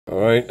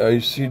Alright, I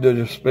see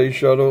the space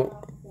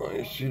shuttle.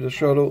 I see the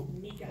shuttle.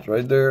 It's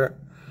right there.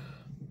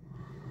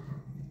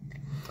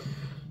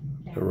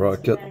 The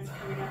rocket.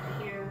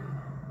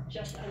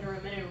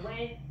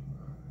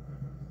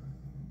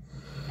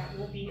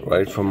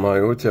 Right from my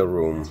hotel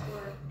room.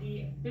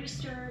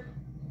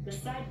 The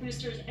side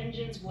boosters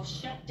engines will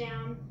shut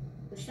down.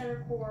 The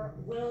center core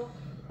will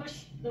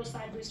push those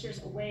side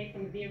boosters away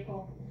from the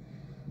vehicle.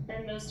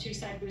 Then those two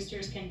side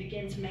boosters can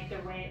begin to make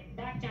their way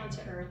back down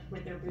to Earth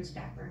with their boost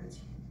back burns.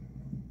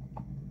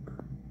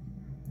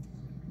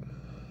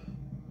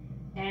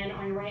 And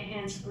on your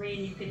right-hand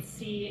screen, you can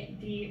see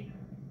the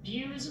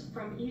views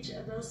from each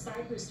of those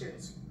side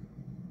boosters.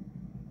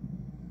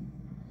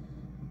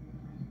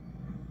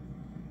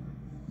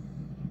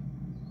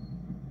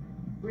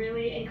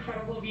 Really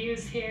incredible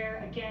views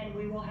here. Again,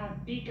 we will have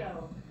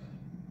BECO,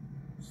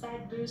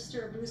 side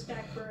booster, boost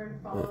back burn,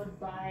 followed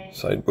by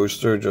side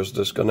booster, just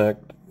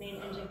disconnect. Main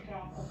engine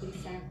cutoff of the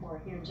center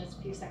core here in just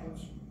a few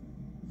seconds.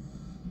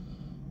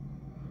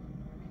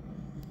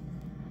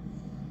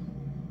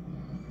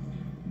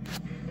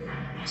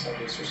 Side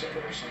booster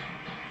separation.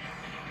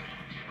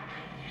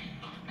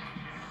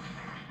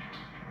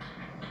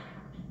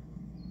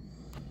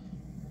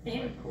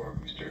 Side core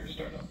booster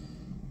startup.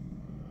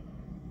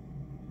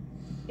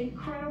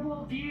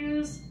 Incredible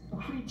views.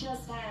 We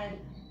just had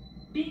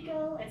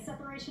BECO and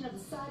separation of the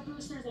side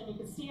boosters, and you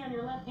can see on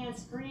your left-hand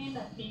screen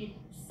that the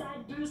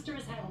side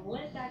boosters have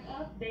lit back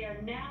up. They are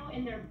now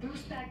in their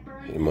boost back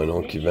burn. Et mon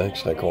nom qui vient,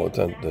 je serais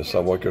content de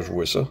savoir que je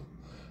vois ça.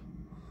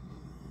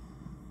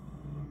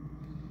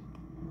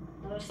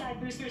 Those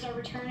side boosters are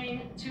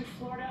returning to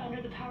Florida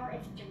under the power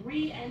of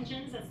 3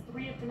 engines. That's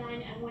 3 of the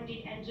 9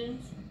 M1D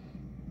engines.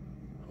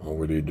 On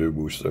voit les deux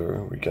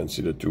boosters. We can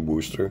see the 2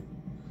 boosters.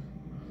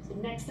 So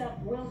next up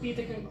will be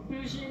the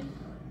conclusion.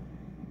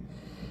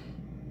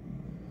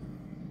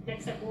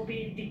 Next up will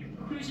be the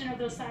conclusion of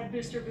those side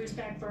booster boost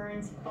back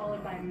burns,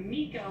 followed by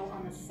MECO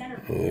on the center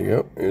core. There you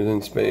go. It's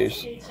in space.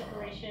 Stage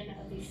separation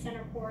of the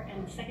center core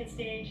and the second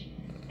stage,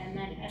 and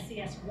then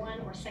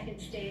SES-1 or second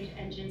stage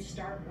engine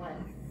start 1.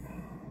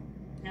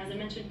 Now, as I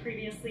mentioned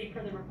previously,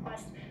 per the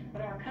request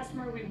of our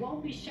customer, we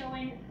won't be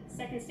showing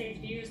second stage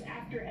views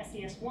after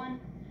SES-1.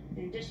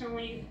 And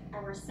additionally,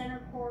 our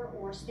center core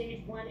or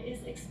stage 1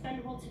 is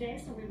expendable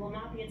today, so we will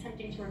not be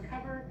attempting to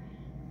recover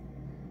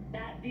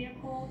that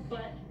vehicle,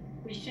 but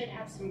we should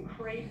have some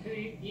great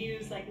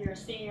views like we are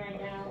seeing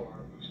right now.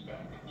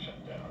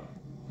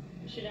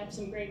 We should have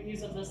some great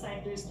views of the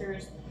side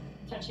boosters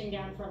touching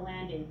down for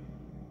landing.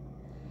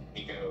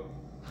 BECO.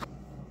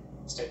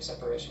 Stage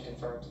separation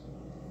confirmed.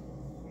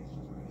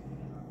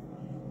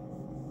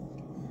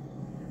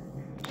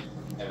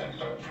 And then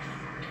start.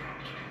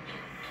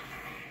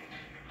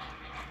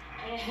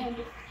 And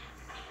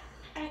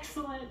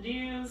excellent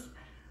views.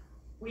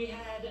 We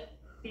had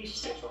the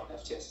Stage 1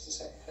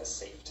 FTS has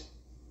saved.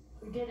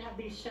 We did have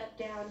these shut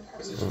down.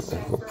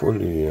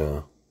 Hopefully,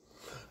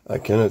 I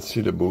cannot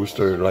see the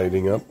booster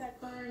lighting up.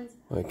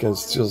 I can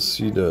still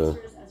see the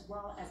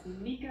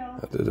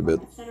a little bit.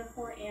 Center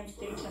core and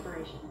stage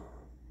separation.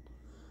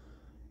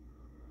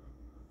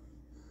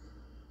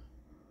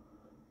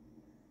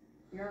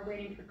 We are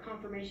waiting for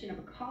confirmation of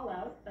a call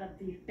out of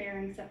the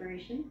fairing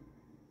separation.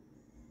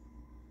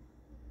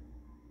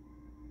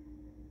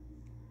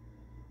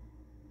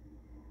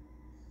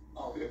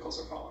 All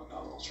vehicles are following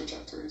nominal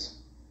trajectories.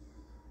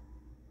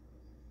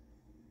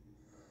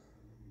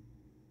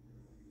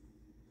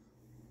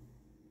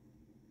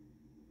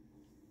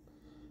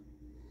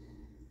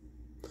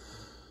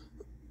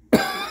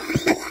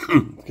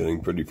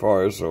 Getting pretty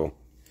far, so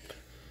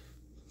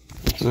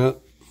that's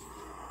it.